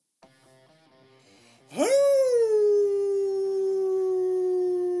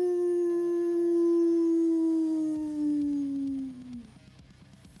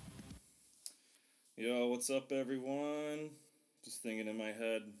What's up, everyone? Just thinking in my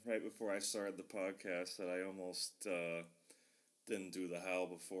head right before I started the podcast that I almost didn't do the howl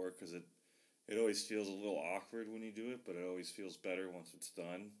before because it always feels a little awkward when you do it, but it always feels better once it's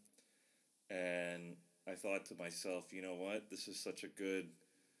done. And I thought to myself, you know what? This is such a good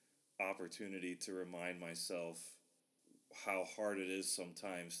opportunity to remind myself how hard it is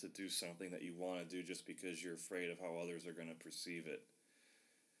sometimes to do something that you want to do just because you're afraid of how others are going to perceive it.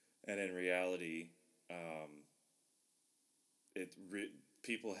 And in reality, um,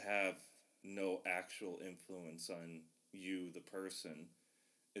 people have no actual influence on you, the person.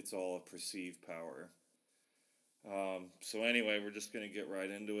 It's all a perceived power. So anyway, we're just gonna get right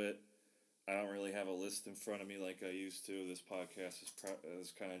into it. I don't really have a list in front of me like I used to. This podcast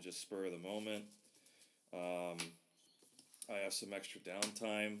is kind of just spur of the moment. Um, I have some extra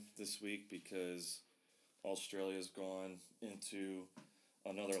downtime this week because Australia's gone into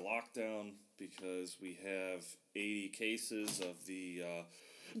another lockdown because we have 80 cases of the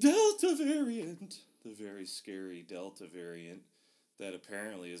Delta variant, the very scary Delta variant that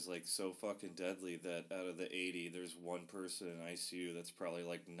apparently is like so fucking deadly that out of the 80, there's one person in ICU that's probably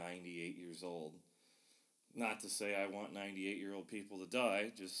like 98 years old. Not to say I want 98-year-old people to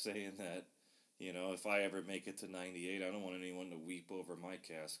die, just saying that, if I ever make it to 98, I don't want anyone to weep over my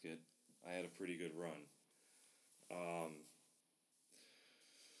casket. I had a pretty good run. Um,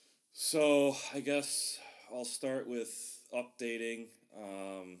 So I guess I'll start with updating.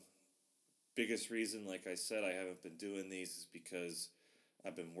 Biggest reason, like I said, I haven't been doing these is because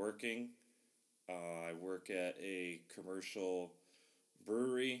I've been working. I work at a commercial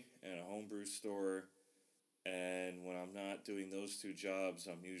brewery and a homebrew store, and when I'm not doing those two jobs,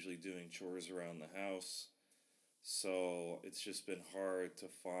 I'm usually doing chores around the house. So it's just been hard to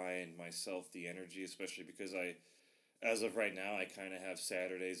find myself the energy, especially because as of right now, I kind of have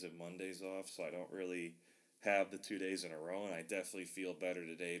Saturdays and Mondays off, so I don't really have the 2 days in a row. And I definitely feel better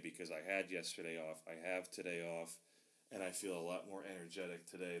today because I had yesterday off. I have today off, and I feel a lot more energetic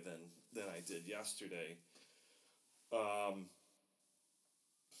today than I did yesterday. Um,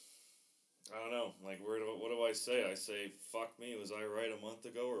 I don't know. Like, what do I say? I say, fuck me. Was I right a month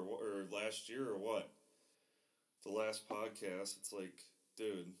ago or last year or what? The last podcast, it's like,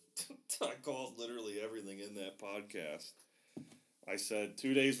 dude, I called literally everything in that podcast. I said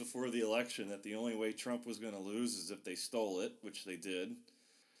 2 days before the election that the only way Trump was going to lose is if they stole it, which they did.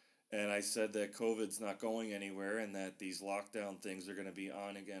 And I said that COVID's not going anywhere and that these lockdown things are going to be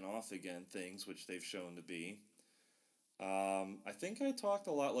on again, off again things, which they've shown to be. I think I talked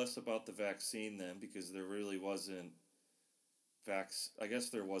a lot less about the vaccine then because there really wasn't I guess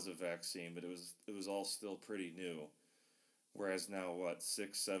there was a vaccine, but it was all still pretty new. Whereas now, what,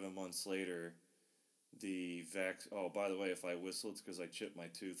 6, 7 months later, oh, by the way, if I whistle, it's because I chipped my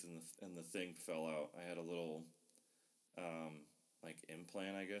tooth and the thing fell out. I had a little like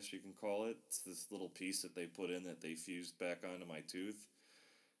implant, I guess you can call it. It's this little piece that they put in that they fused back onto my tooth,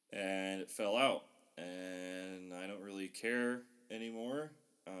 and it fell out. And I don't really care anymore.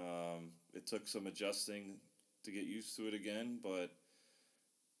 It took some adjusting to get used to it again, but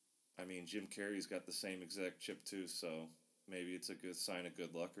I mean, Jim Carrey's got the same exact chip tooth, so maybe it's a good sign of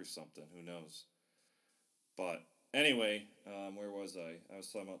good luck or something. Who knows? But anyway, where was I? I was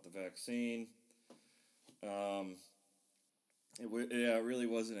talking about the vaccine. Um, it really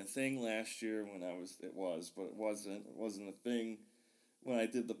wasn't a thing last year when I was. It was, but it wasn't. It wasn't a thing when I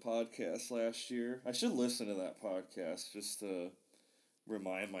did the podcast last year. I should listen to that podcast just to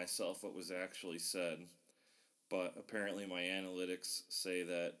remind myself what was actually said. But apparently, my analytics say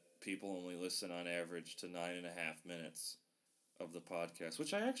that people only listen on average to 9.5 minutes of the podcast,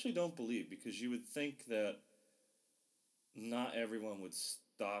 which I actually don't believe because you would think that not everyone would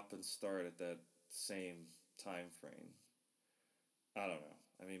stop and start at that same time frame. I don't know.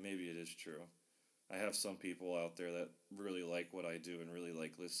 I mean, maybe it is true. I have some people out there that really like what I do and really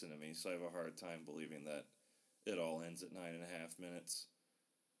like listening to me, so I have a hard time believing that it all ends at 9.5 minutes.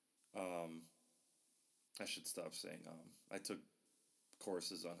 Um, I should stop saying I took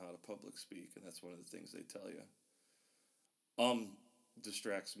courses on how to public speak, and that's one of the things they tell you.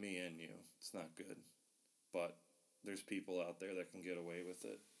 Distracts me and you. It's not good, but there's people out there that can get away with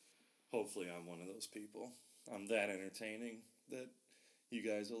it. Hopefully, I'm one of those people. I'm that entertaining that you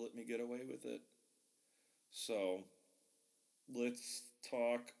guys will let me get away with it. So, let's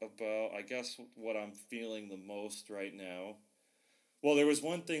talk about, I guess, what I'm feeling the most right now. Well, there was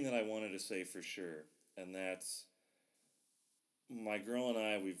one thing that I wanted to say for sure, and that's my girl and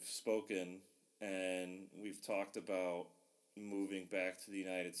I, we've spoken and we've talked about moving back to the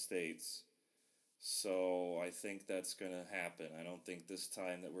United States. So I think that's going to happen. I don't think this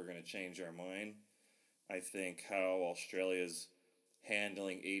time that we're going to change our mind. I think how Australia's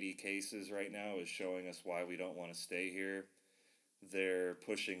handling 80 cases right now is showing us why we don't want to stay here. They're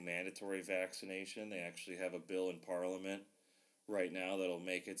pushing mandatory vaccination. They actually have a bill in Parliament right now that'll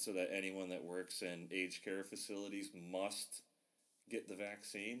make it so that anyone that works in aged care facilities must get the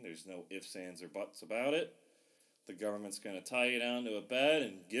vaccine. There's no ifs, ands, or buts about it. The government's going to tie you down to a bed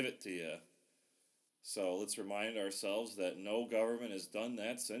and give it to you. So let's remind ourselves that no government has done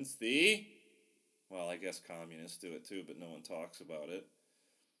that since well, I guess communists do it too, but no one talks about it.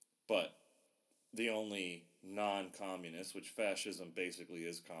 But the only non-communist, which fascism basically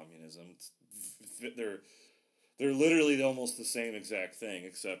is communism, they're literally almost the same exact thing,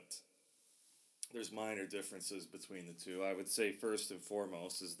 except there's minor differences between the two. I would say first and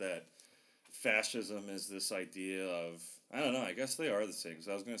foremost is that fascism is this idea of, I don't know, I guess they are the same, because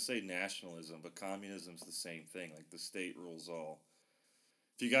I was going to say nationalism, but communism's the same thing, like the state rules all.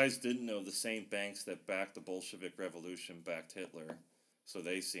 If you guys didn't know, the same banks that backed the Bolshevik Revolution backed Hitler, so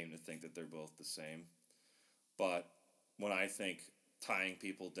they seem to think that they're both the same. But when I think tying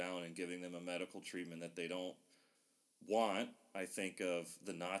people down and giving them a medical treatment that they don't want, I think of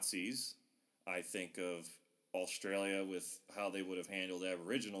the Nazis. I think of Australia with how they would have handled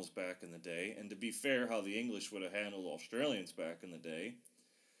Aboriginals back in the day, and to be fair, how the English would have handled Australians back in the day,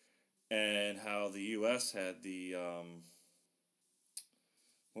 and how the U.S. had the,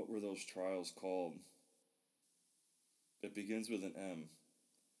 what were those trials called? It begins with an M,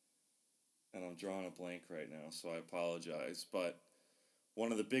 and I'm drawing a blank right now, so I apologize, but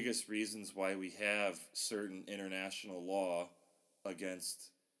one of the biggest reasons why we have certain international law against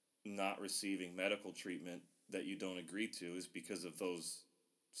not receiving medical treatment that you don't agree to is because of those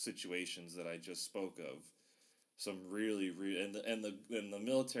situations that I just spoke of. Some really and the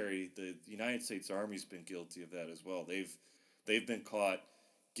military, the United States Army's been guilty of that as well. They've been caught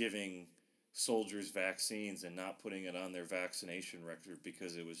giving soldiers vaccines and not putting it on their vaccination record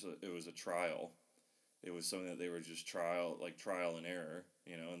because it was a trial. It was something that they were just trial and error,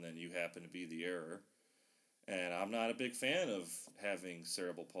 and then you happen to be the error. And I'm not a big fan of having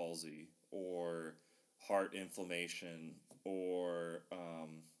cerebral palsy or heart inflammation or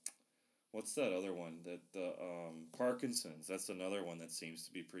what's that other one that the Parkinson's. That's another one that seems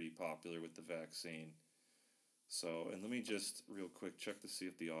to be pretty popular with the vaccine. So, and let me just real quick check to see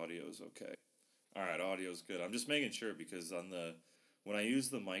if the audio is okay. All right, audio's good. I'm just making sure because when I use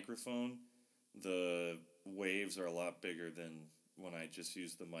the microphone, the waves are a lot bigger than when I just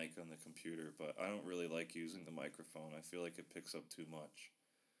use the mic on the computer, but I don't really like using the microphone. I feel like it picks up too much.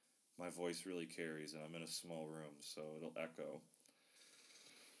 My voice really carries, and I'm in a small room, so it'll echo.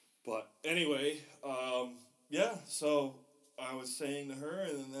 But anyway, yeah, so I was saying to her,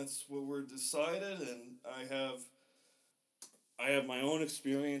 and that's what we're decided, and I have my own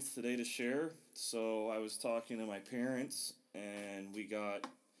experience today to share. So I was talking to my parents, and we got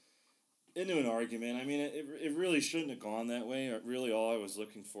into an argument. I mean, it really shouldn't have gone that way. Really, all I was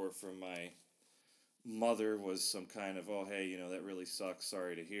looking for from my mother was some kind of, oh, hey, that really sucks,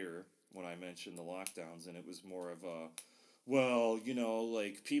 sorry to hear, when I mentioned the lockdowns. And it was more of a, well,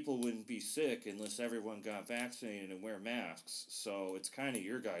 like, people wouldn't be sick unless everyone got vaccinated and wear masks. So it's kind of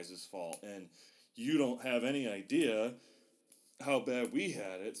your guys' fault. And you don't have any idea how bad we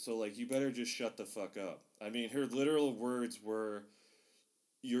had it. So, like, you better just shut the fuck up. I mean, her literal words were,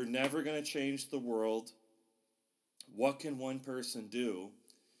 you're never going to change the world. What can one person do?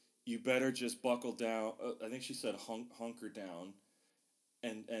 You better just buckle down. I think she said hunker down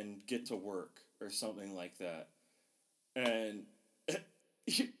and get to work or something like that. And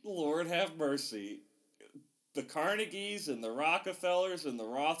Lord have mercy. The Carnegies and the Rockefellers and the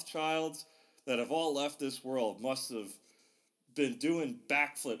Rothschilds that have all left this world must have been doing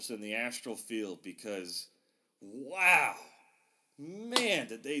backflips in the astral field because, wow. Man,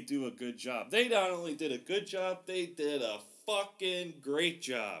 did they do a good job. They not only did a good job, they did a fucking great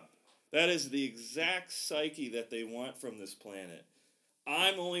job. That is the exact psyche that they want from this planet.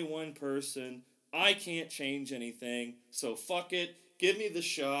 I'm only one person. I can't change anything. So fuck it. Give me the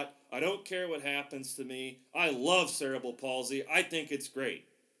shot. I don't care what happens to me. I love cerebral palsy. I think it's great.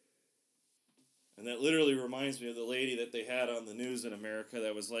 And that literally reminds me of the lady that they had on the news in America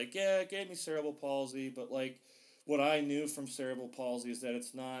that was like, yeah, it gave me cerebral palsy, but like, what I knew from cerebral palsy is that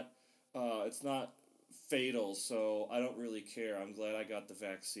it's not fatal, so I don't really care. I'm glad I got the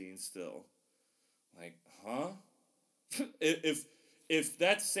vaccine still. Like, huh? if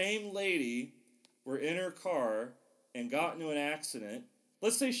that same lady were in her car and got into an accident,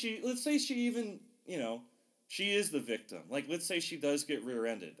 let's say she even, she is the victim. Like, let's say she does get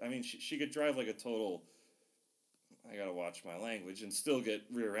rear-ended. I mean, she could drive like a total I gotta watch my language, and still get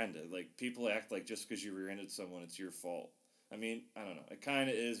rear-ended. Like, people act like just because you rear-ended someone, it's your fault. I mean, I don't know. It kind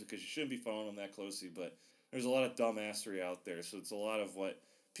of is, because you shouldn't be following them that closely, but there's a lot of dumbassery out there, so it's a lot of what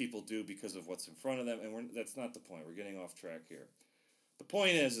people do because of what's in front of them, and that's not the point. We're getting off track here. The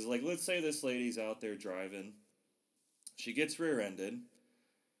point is like, let's say this lady's out there driving. She gets rear-ended,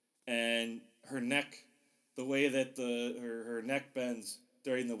 and her neck, the way that her neck bends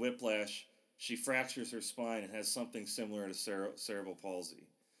during the whiplash, she fractures her spine and has something similar to cerebral palsy.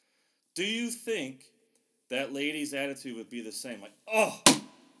 Do you think that lady's attitude would be the same? Like, oh,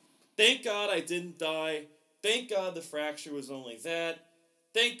 thank God I didn't die. Thank God the fracture was only that.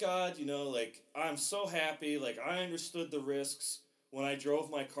 Thank God, like, I'm so happy. Like, I understood the risks when I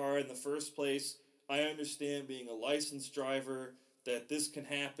drove my car in the first place. I understand, being a licensed driver, that this can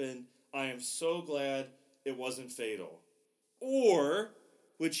happen. I am so glad it wasn't fatal. Or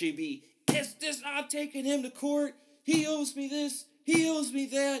would she be, I'm taking him to court. He owes me this. He owes me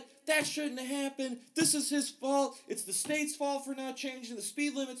that. That shouldn't have happened. This is his fault. It's the state's fault for not changing the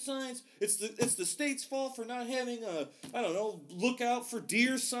speed limit signs. It's the state's fault for not having a, look out for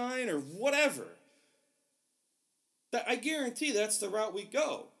deer sign or whatever. I guarantee that's the route we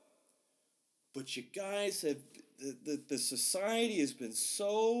go. But you guys have, the society has been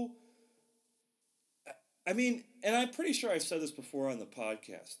so, I mean, and I'm pretty sure I've said this before on the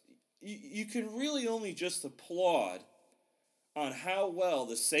podcast. You can really only just applaud on how well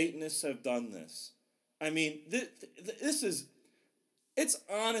the Satanists have done this. I mean, it's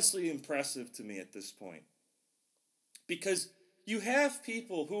honestly impressive to me at this point. Because you have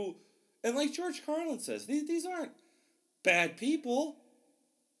people who, and like George Carlin says, these aren't bad people.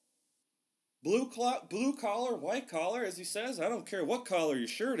 Blue collar, white collar, as he says. I don't care what color your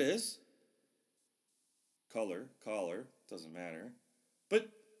shirt is. Color, doesn't matter. But,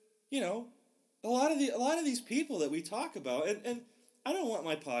 a lot of these people that we talk about, and I don't want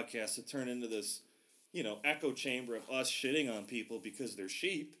my podcast to turn into this, echo chamber of us shitting on people because they're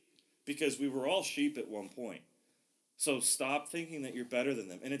sheep, because we were all sheep at one point. So stop thinking that you're better than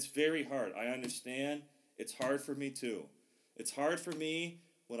them. And it's very hard. I understand. It's hard for me too. It's hard for me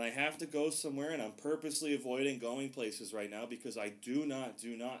when I have to go somewhere, and I'm purposely avoiding going places right now because I do not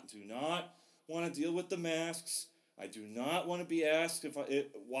want to deal with the masks. I do not want to be asked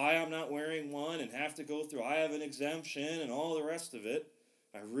why I'm not wearing one and have to go through, I have an exemption and all the rest of it.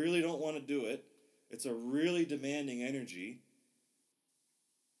 I really don't want to do it. It's a really demanding energy.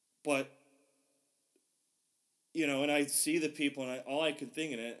 But, and I see the people, and all I could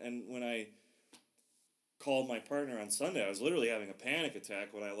think in it, and when I called my partner on Sunday, I was literally having a panic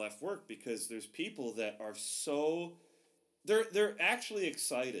attack when I left work, because there's people that are so, they're actually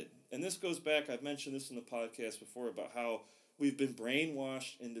excited. And this goes back, I've mentioned this in the podcast before, about how we've been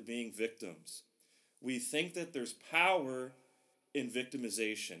brainwashed into being victims. We think that there's power in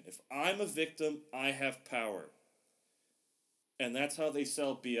victimization. If I'm a victim, I have power. And that's how they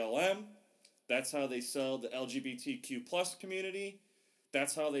sell BLM. That's how they sell the LGBTQ plus community.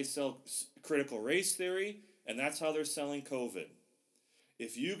 That's how they sell critical race theory. And that's how they're selling COVID.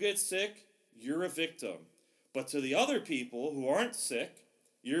 If you get sick, you're a victim. But to the other people who aren't sick,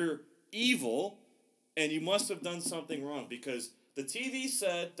 you're evil, and you must have done something wrong, because the TV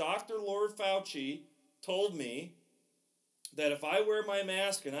said, Dr. Lord Fauci told me that if I wear my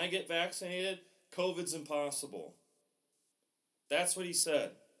mask and I get vaccinated, COVID's impossible. That's what he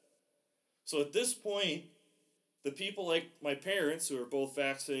said. So at this point, the people like my parents, who are both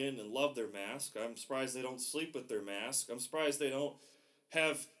vaccinated and love their mask, I'm surprised they don't sleep with their mask. I'm surprised they don't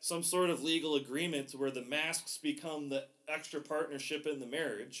have some sort of legal agreement to where the masks become the extra partnership in the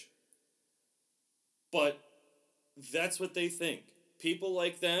marriage. But that's what they think. People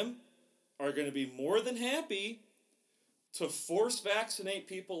like them are going to be more than happy to force vaccinate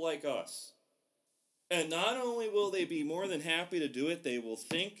people like us. And not only will they be more than happy to do it, they will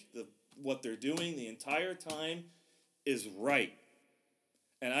think that what they're doing the entire time is right.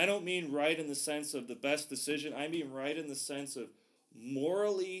 And I don't mean right in the sense of the best decision. I mean right in the sense of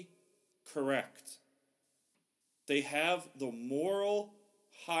morally correct. They have the moral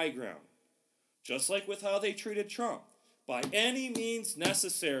high ground. Just like with how they treated Trump. By any means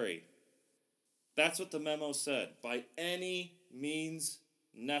necessary. That's what the memo said. By any means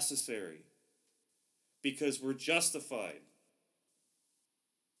necessary. Because we're justified.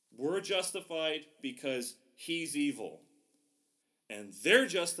 We're justified because he's evil. And they're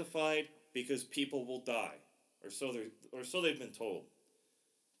justified because people will die. Or so they've been told.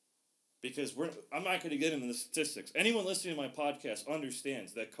 Because I'm not going to get into the statistics. Anyone listening to my podcast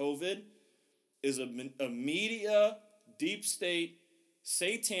understands that COVID is a media, deep state,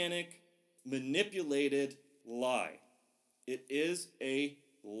 satanic, manipulated lie. It is a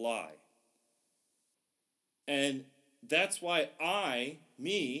lie. And that's why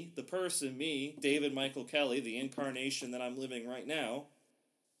the person, David Michael Kelly, the incarnation that I'm living right now,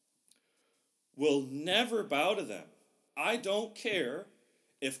 will never bow to them. I don't care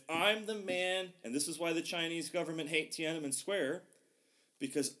if I'm the man, and this is why the Chinese government hates Tiananmen Square,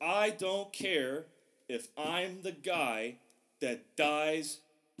 because I don't care if I'm the guy that dies.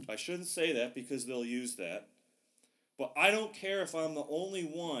 I shouldn't say that because they'll use that. But I don't care if I'm the only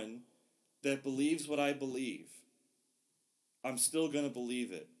one that believes what I believe. I'm still going to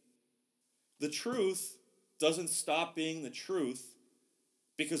believe it. The truth doesn't stop being the truth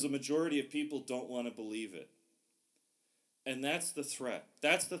because a majority of people don't want to believe it. And that's the threat.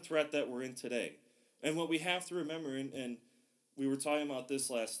 That's the threat that we're in today. And what we have to remember, and we were talking about this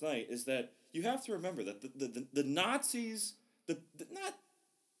last night, is that you have to remember that the Nazis, not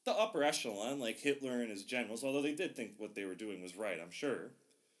the upper echelon like Hitler and his generals, although they did think what they were doing was right, I'm sure.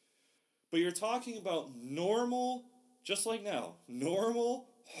 But you're talking about normal, just like now, normal,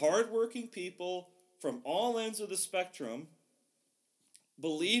 hardworking people from all ends of the spectrum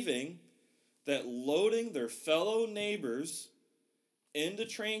believing that loading their fellow neighbors into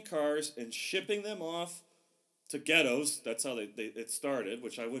train cars and shipping them off to ghettos, that's how it started,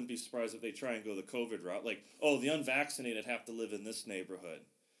 which I wouldn't be surprised if they try and go the COVID route. Like, oh, the unvaccinated have to live in this neighborhood.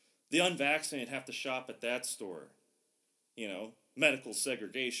 The unvaccinated have to shop at that store. Medical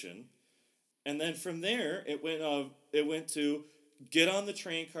segregation. And then from there, it went to get on the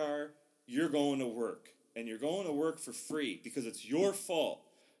train car, you're going to work. And you're going to work for free because it's your fault.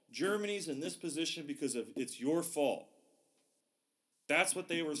 Germany's in this position because it's your fault. That's what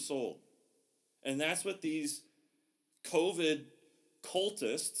they were sold. And that's what these COVID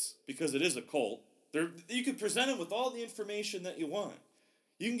cultists, because it is a cult, you can present them with all the information that you want.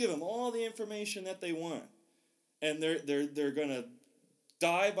 You can give them all the information that they want. And they're going to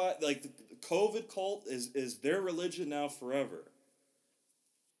die by, like, the COVID cult is their religion now forever.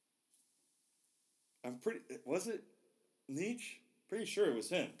 Was it Nietzsche? Pretty sure it was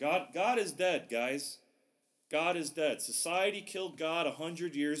him. God is dead, guys. God is dead. Society killed God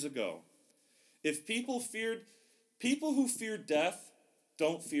 100 years ago. If people who fear death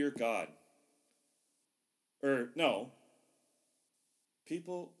don't fear God. I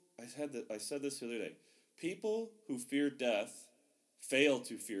said this the other day. People who fear death fail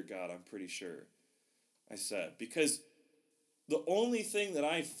to fear God, I'm pretty sure. I said. Because the only thing that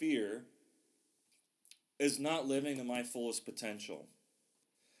I fear is not living to my fullest potential.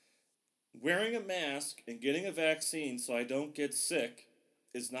 Wearing a mask and getting a vaccine so I don't get sick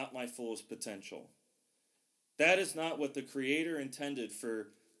is not my fullest potential. That is not what the Creator intended for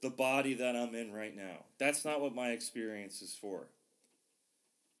the body that I'm in right now. That's not what my experience is for.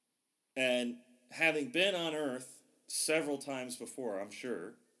 And having been on Earth several times before, I'm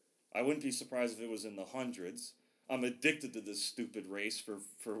sure, I wouldn't be surprised if it was in the hundreds. I'm addicted to this stupid race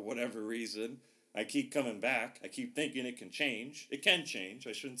for whatever reason. I keep coming back. I keep thinking it can change. It can change.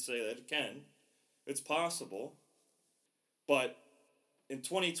 I shouldn't say that. It can. It's possible. But in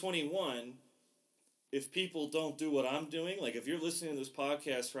 2021, if people don't do what I'm doing, like if you're listening to this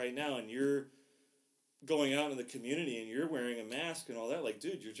podcast right now and you're going out in the community and you're wearing a mask and all that, like,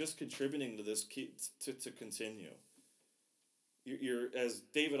 dude, you're just contributing to this to continue. You're, as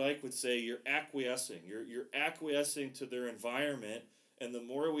David Icke would say, you're acquiescing. You're acquiescing to their environment. And the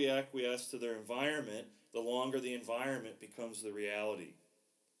more we acquiesce to their environment, the longer the environment becomes the reality.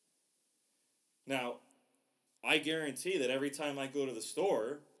 Now, I guarantee that every time I go to the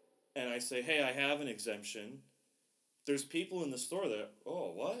store and I say, hey, I have an exemption, there's people in the store that,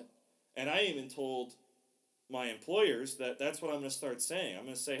 oh, what? And I even told my employers that that's what I'm going to start saying. I'm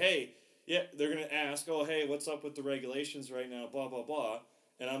going to say, hey, yeah, they're going to ask, oh, hey, what's up with the regulations right now, blah, blah, blah.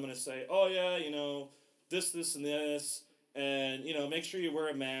 And I'm going to say, oh, yeah, this, and this. And, make sure you wear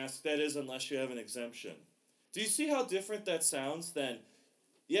a mask. That is, unless you have an exemption. Do you see how different that sounds than,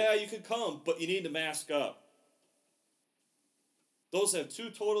 yeah, you could come, but you need to mask up? Those have two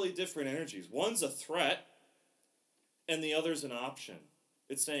totally different energies. One's a threat, and the other's an option.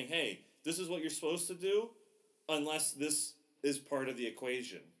 It's saying, hey, this is what you're supposed to do, unless this is part of the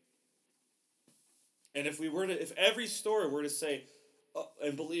equation. And if every store were to say,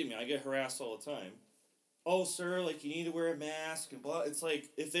 and believe me, I get harassed all the time, oh, sir, like, you need to wear a mask and blah. It's like,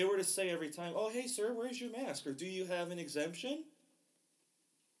 if they were to say every time, oh, hey, sir, where's your mask? Or do you have an exemption?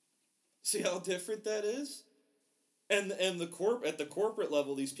 See how different that is? And at the corporate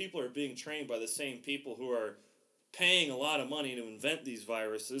level, these people are being trained by the same people who are paying a lot of money to invent these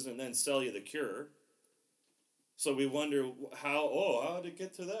viruses and then sell you the cure. So we wonder how did it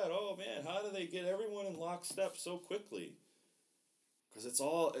get to that? Oh man, how do they get everyone in lockstep so quickly? Because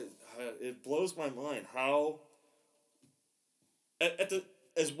it blows my mind how at the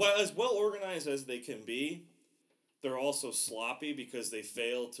as well organized as they can be, they're also sloppy because they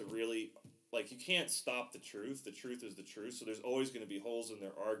fail to really, like, you can't stop the truth. The truth is the truth, so there's always going to be holes in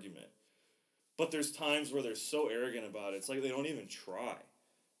their argument. But there's times where they're so arrogant about it. It's like they don't even try.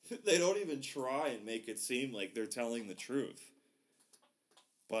 They don't even try and make it seem like they're telling the truth.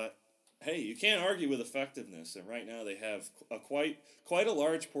 But hey, you can't argue with effectiveness, and right now they have quite a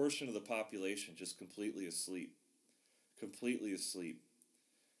large portion of the population just completely asleep. Completely asleep.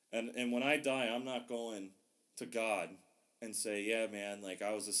 And when I die, I'm not going to God and say, "Yeah, man, like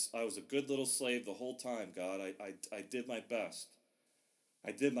I was a good little slave the whole time, God. I did my best.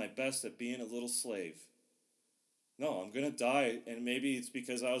 I did my best at being a little slave." No, I'm going to die, and maybe it's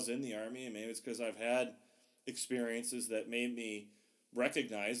because I was in the army, and maybe it's because I've had experiences that made me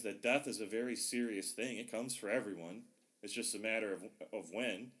recognize that death is a very serious thing. It comes for everyone. It's just a matter of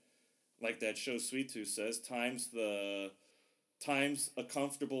when. Like that show Sweet Tooth says, time's a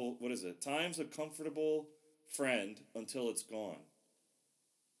comfortable, what is it? Time's a comfortable friend until it's gone.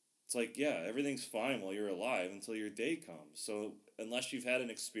 It's like, yeah, everything's fine while you're alive until your day comes. So unless you've had an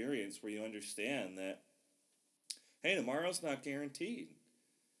experience where you understand that, hey, tomorrow's not guaranteed,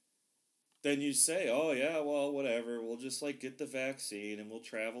 then you say, oh yeah, well, whatever, we'll just like get the vaccine and we'll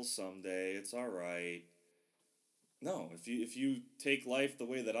travel someday. It's all right. No, if you take life the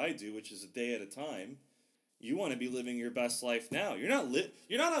way that I do, which is a day at a time, you want to be living your best life now. You're not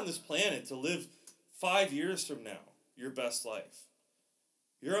on this planet to live 5 years from now your best life.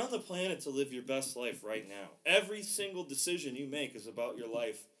 You're on the planet to live your best life right now. Every single decision you make is about your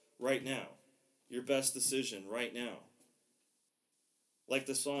life right now. Your best decision right now. Like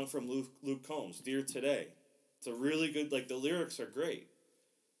the song from Luke Combs, Dear Today. It's a really good, like the lyrics are great.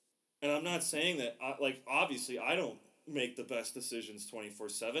 And I'm not saying that, obviously I don't make the best decisions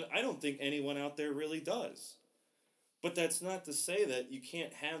 24/7. I don't think anyone out there really does. But that's not to say that you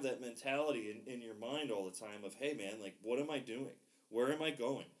can't have that mentality in your mind all the time of, hey man, like what am I doing? Where am I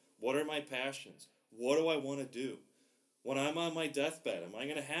going? What are my passions? What do I want to do? When I'm on my deathbed, am I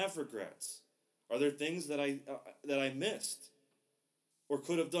going to have regrets? Are there things that I missed or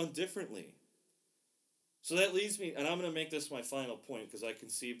could have done differently? So that leads me, and I'm going to make this my final point because I can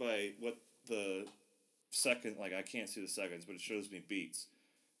see by what the second, like I can't see the seconds, but it shows me beats,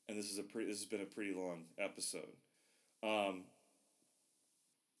 and this has been a pretty long episode.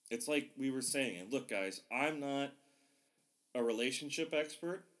 It's like we were saying, and look, guys, I'm not a relationship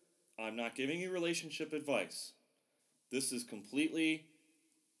expert. I'm not giving you relationship advice. This is completely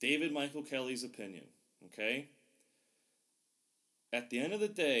David Michael Kelly's opinion, okay? At the end of the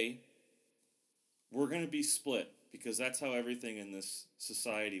day, we're going to be split because that's how everything in this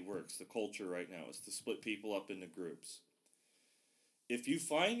society works. The culture right now is to split people up into groups. If you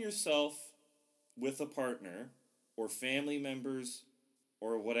find yourself with a partner or family members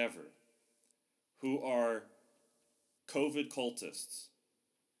or whatever who are COVID cultists,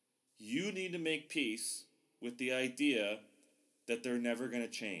 you need to make peace with the idea that they're never going to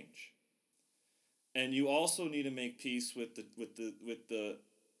change. And you also need to make peace with the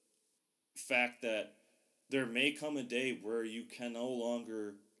fact that there may come a day where you can no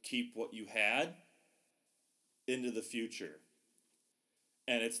longer keep what you had into the future.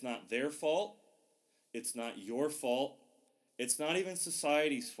 And it's not their fault. It's not your fault. It's not even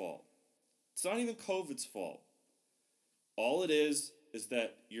society's fault. It's not even COVID's fault. All it is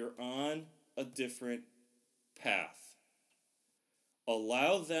that you're on a different path.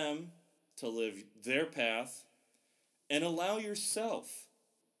 Allow them to live their path and allow yourself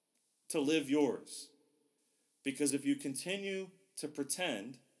to live yours. Because if you continue to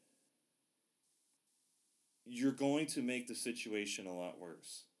pretend, you're going to make the situation a lot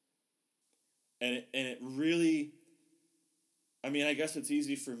worse. And it really, I mean, I guess it's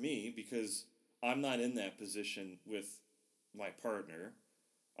easy for me because I'm not in that position with my partner.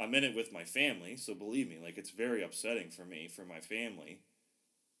 I'm in it with my family, so believe me, like it's very upsetting for me, for my family.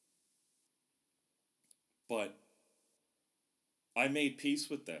 But I made peace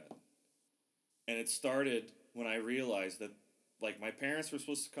with that. And it started when I realized that, like, my parents were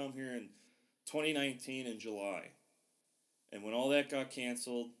supposed to come here in 2019 in July. And when all that got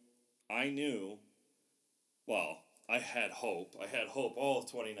canceled, I knew, well, I had hope. I had hope all of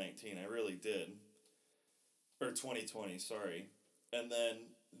 2019. I really did. Or 2020, sorry. And then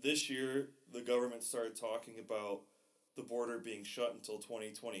this year, the government started talking about the border being shut until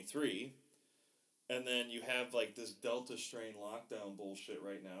 2023. And then you have like this Delta strain lockdown bullshit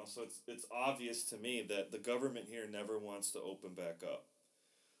right now. So it's obvious to me that the government here never wants to open back up.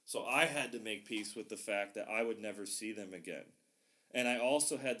 So I had to make peace with the fact that I would never see them again. And I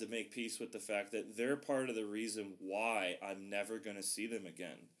also had to make peace with the fact that they're part of the reason why I'm never going to see them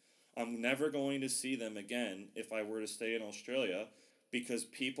again. I'm never going to see them again if I were to stay in Australia because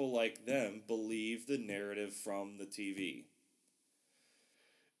people like them believe the narrative from the TV.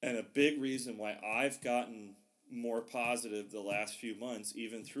 And a big reason why I've gotten more positive the last few months,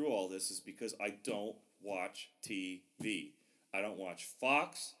 even through all this, is because I don't watch TV. I don't watch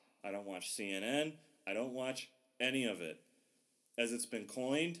Fox. I don't watch CNN. I don't watch any of it. As it's been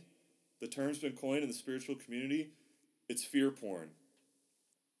coined, the term's been coined in the spiritual community, it's fear porn.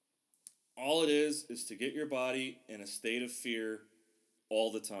 All it is to get your body in a state of fear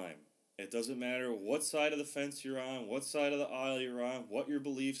all the time. It doesn't matter what side of the fence you're on, what side of the aisle you're on, what your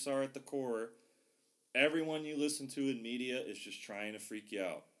beliefs are at the core. Everyone you listen to in media is just trying to freak you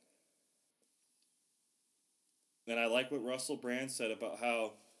out. And I like what Russell Brand said about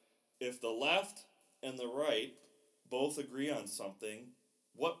how if the left and the right both agree on something,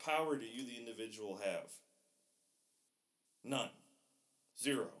 what power do you, the individual, have? None.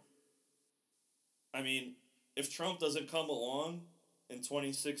 Zero. I mean, if Trump doesn't come along in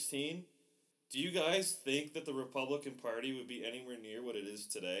 2016, do you guys think that the Republican Party would be anywhere near what it is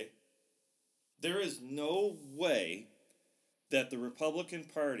today? There is no way that the Republican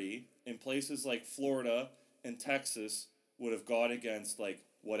Party in places like Florida and Texas would have gone against like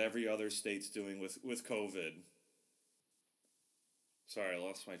what every other state's doing with COVID. Sorry, I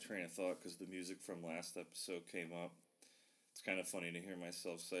lost my train of thought because the music from last episode came up. It's kind of funny to hear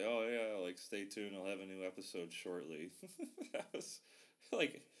myself say, oh yeah, like stay tuned, I'll have a new episode shortly. That was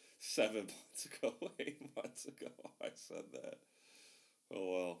like 7 months ago, 8 months ago I said that.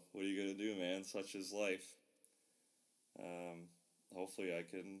 Oh well, what are you going to do, man? Such is life. Hopefully I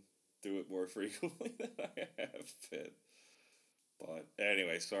can do it more frequently than I have been. But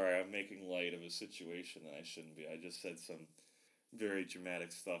anyway, sorry, I'm making light of a situation that I shouldn't be. I just said some very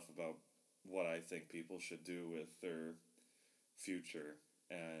dramatic stuff about what I think people should do with their future.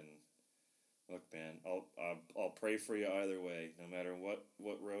 And look, man, I'll pray for you either way. No matter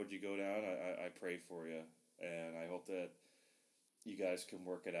what road you go down, I pray for you, and I hope that you guys can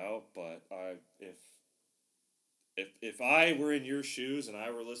work it out. But if I were in your shoes and I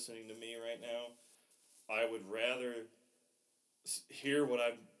were listening to me right now, I would rather hear what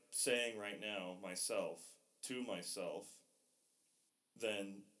I'm saying right now to myself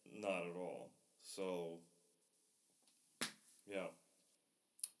than not at all. So yeah.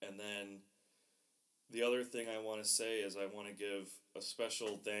 And then the other thing I want to say is I want to give a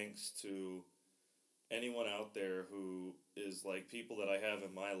special thanks to anyone out there who is like people that I have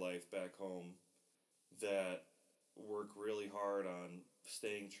in my life back home that work really hard on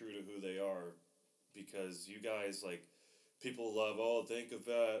staying true to who they are, because you guys, like, people love, oh, think of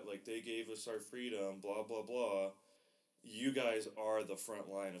that, like, they gave us our freedom, blah, blah, blah. You guys are the front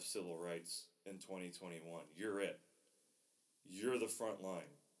line of civil rights in 2021. You're it. You're the front line.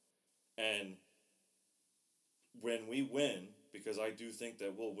 And when we win, because I do think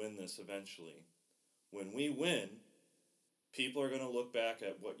that we'll win this eventually, when we win, people are going to look back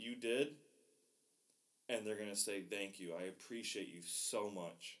at what you did and they're going to say, thank you. I appreciate you so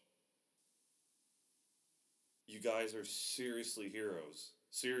much. You guys are seriously heroes.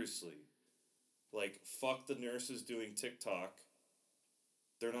 Seriously. Like, fuck the nurses doing TikTok.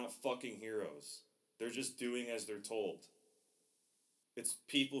 They're not fucking heroes. They're just doing as they're told. It's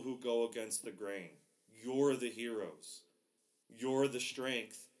people who go against the grain. You're the heroes. You're the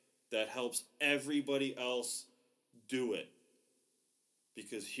strength that helps everybody else do it.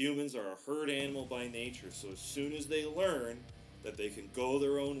 Because humans are a herd animal by nature, so as soon as they learn that they can go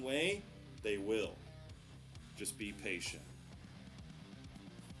their own way, they will. Just be patient.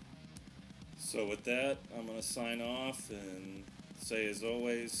 So with that, I'm going to sign off and say, as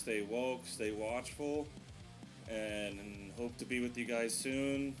always, stay woke, stay watchful, and hope to be with you guys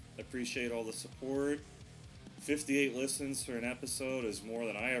soon. Appreciate all the support. 58 listens for an episode is more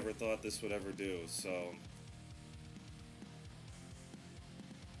than I ever thought this would ever do, so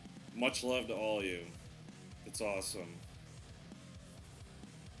much love to all you. It's awesome.